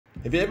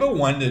Have you ever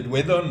wondered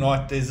whether or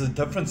not there's a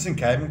difference in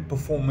gaming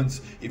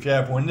performance if you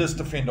have Windows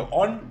Defender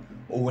on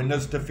or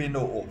Windows Defender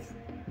off?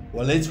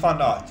 Well, let's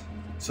find out.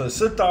 So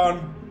sit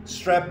down,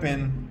 strap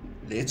in,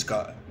 let's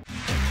go.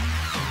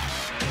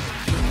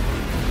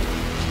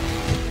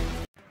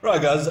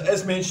 Right guys,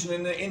 as mentioned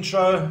in the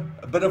intro,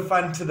 a bit of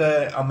fun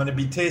today. I'm going to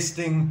be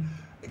testing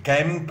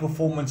gaming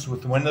performance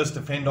with Windows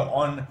Defender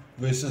on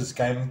versus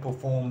gaming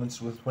performance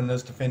with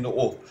Windows Defender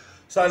off.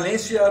 So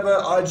unless you have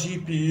an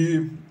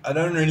iGPU, I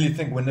don't really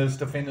think Windows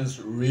Defender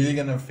is really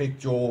going to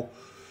affect your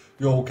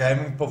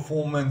gaming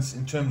performance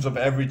in terms of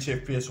average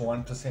FPS or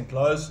 1%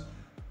 lows.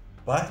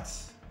 But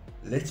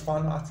let's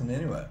find out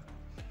anyway.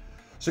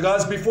 So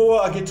guys,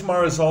 before I get to my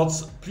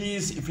results,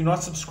 please, if you're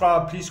not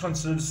subscribed, please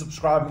consider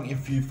subscribing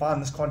if you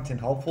find this content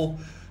helpful.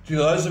 To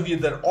those of you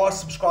that are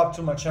subscribed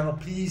to my channel,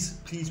 please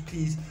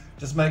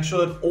just make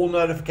sure that all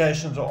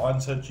notifications are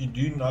on so that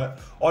you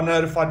are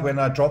notified when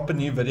I drop a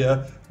new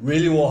video.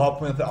 Really will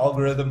help me with the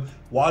algorithm.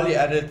 While you're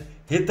at it,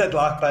 hit that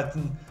like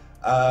button,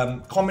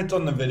 comment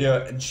on the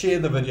video and share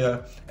the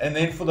video. And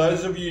then for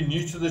those of you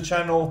new to the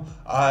channel,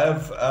 I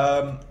have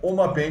all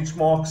my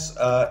benchmarks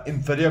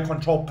in video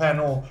control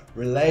panel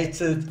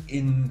related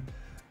in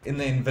the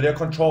NVIDIA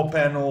control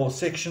panel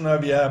section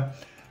over here.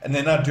 And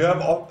then I do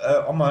have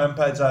on my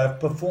homepage, I have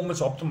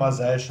performance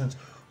optimizations,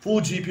 full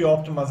GPU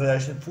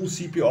optimization, full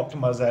CPU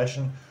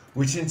optimization,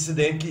 which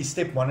incidentally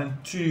step 1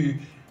 and 2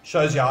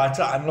 shows you how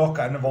to unlock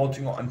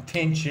undervolting on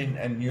 10th gen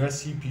and newer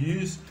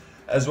CPUs,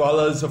 as well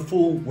as a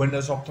full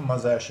Windows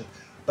optimization.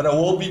 But I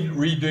will be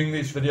redoing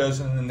these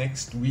videos in the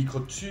next week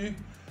or two,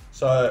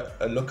 so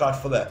look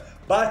out for that.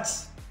 But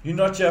you're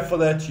not here for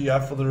that, you're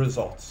here for the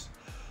results.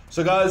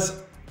 So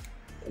guys,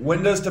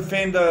 Windows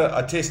Defender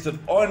I tested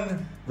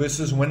on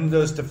versus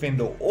Windows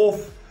Defender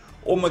off.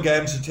 All my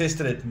games are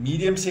tested at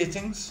medium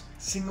settings,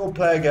 single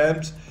player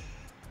games.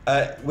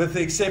 With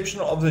the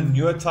exception of the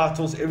newer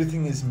titles,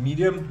 everything is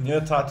medium.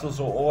 Newer titles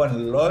are all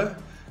on low,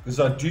 because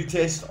I do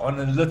test on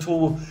a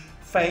little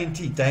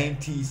dainty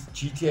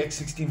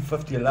GTX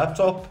 1650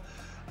 laptop.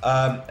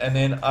 And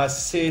then I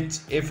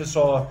set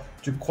FSR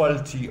to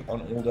quality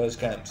on all those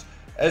games.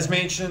 As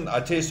mentioned,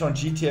 I test on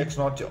GTX,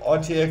 not to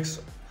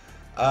RTX.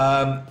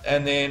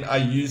 And then I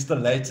use the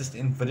latest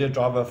NVIDIA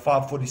driver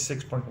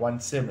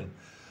 546.17.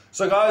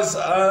 So guys,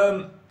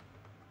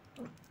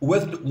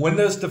 with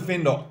Windows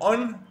Defender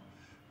on,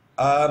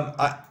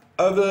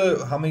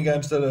 over how many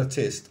games did I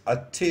test? I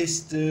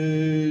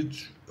tested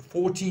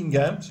 14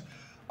 games.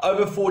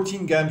 Over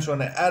 14 games,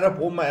 when I add up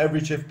all my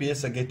average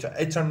FPS, I get to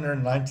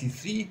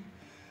 893.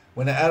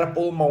 When I add up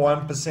all my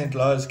 1%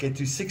 lows, I get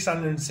to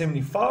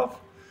 675.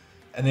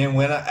 And then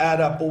when I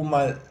add up all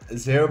my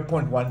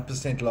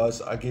 0.1%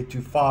 lows, I get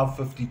to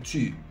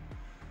 552.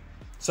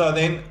 So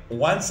then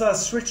once I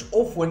switch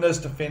off Windows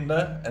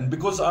Defender, and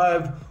because I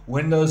have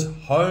Windows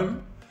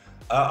Home,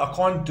 I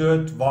can't do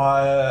it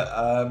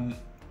via,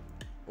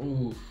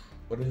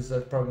 what is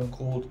that program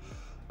called?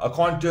 I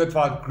can't do it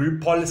via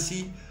group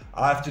policy.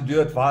 I have to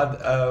do it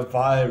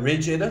via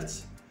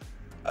regedit.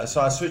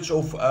 So I switch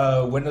off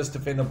Windows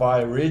Defender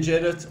via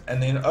regedit,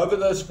 and then over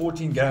those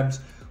 14 games,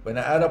 when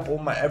I add up all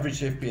my average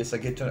FPS, I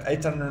get to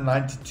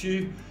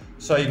 892.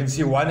 So you can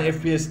see 1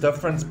 FPS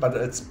difference, but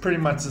it's pretty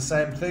much the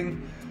same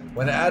thing.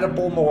 When I add up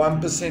all my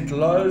 1%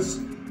 lows,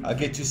 I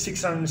get to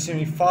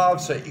 675.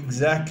 So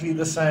exactly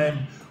the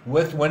same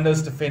with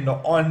Windows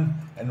Defender on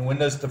and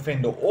Windows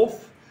Defender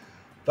off.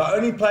 The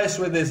only place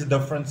where there's a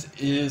difference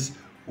is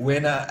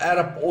when I add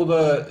up all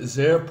the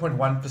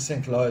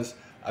 0.1% lows,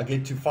 I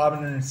get to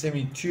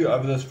 572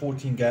 over those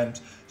 14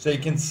 games. So you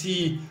can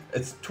see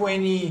it's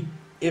 20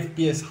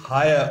 FPS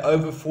higher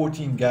over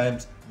 14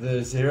 games, the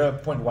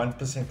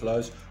 0.1%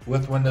 lows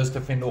with Windows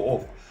Defender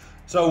off.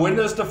 So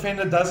Windows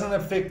Defender doesn't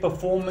affect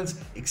performance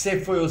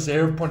except for your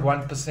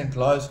 0.1%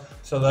 lows.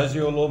 So those are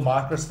your little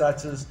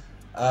microstatus.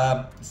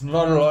 It's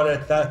not a lot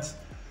at that.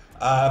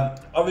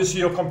 Obviously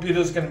your computer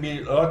is going to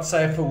be a lot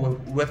safer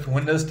with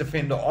Windows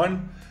Defender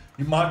on.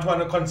 You might want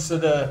to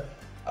consider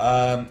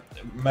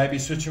maybe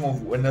switching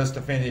off Windows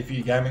Defender if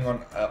you're gaming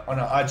on an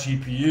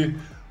iGPU.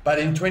 But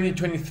in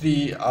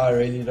 2023, I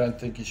really don't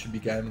think you should be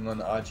gaming on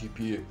the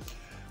iGPU.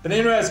 But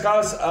anyways,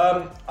 guys,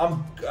 I'm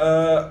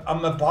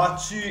about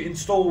to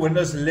install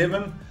Windows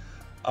 11.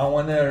 I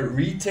want to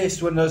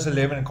retest Windows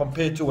 11 and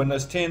compare it to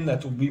Windows 10.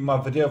 That will be my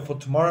video for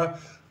tomorrow.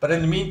 But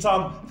in the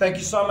meantime, thank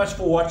you so much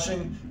for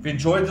watching. If you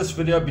enjoyed this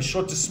video, be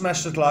sure to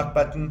smash that like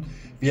button.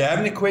 If you have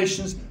any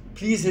questions,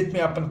 please hit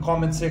me up in the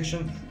comment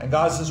section. And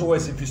guys, as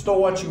always, if you're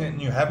still watching it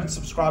and you haven't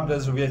subscribed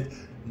as of yet,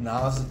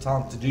 now's the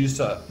time to do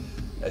so.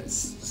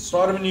 It's the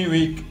start of a new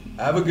week.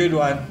 Have a good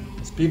one.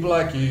 It's people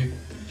like you.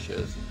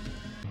 Cheers.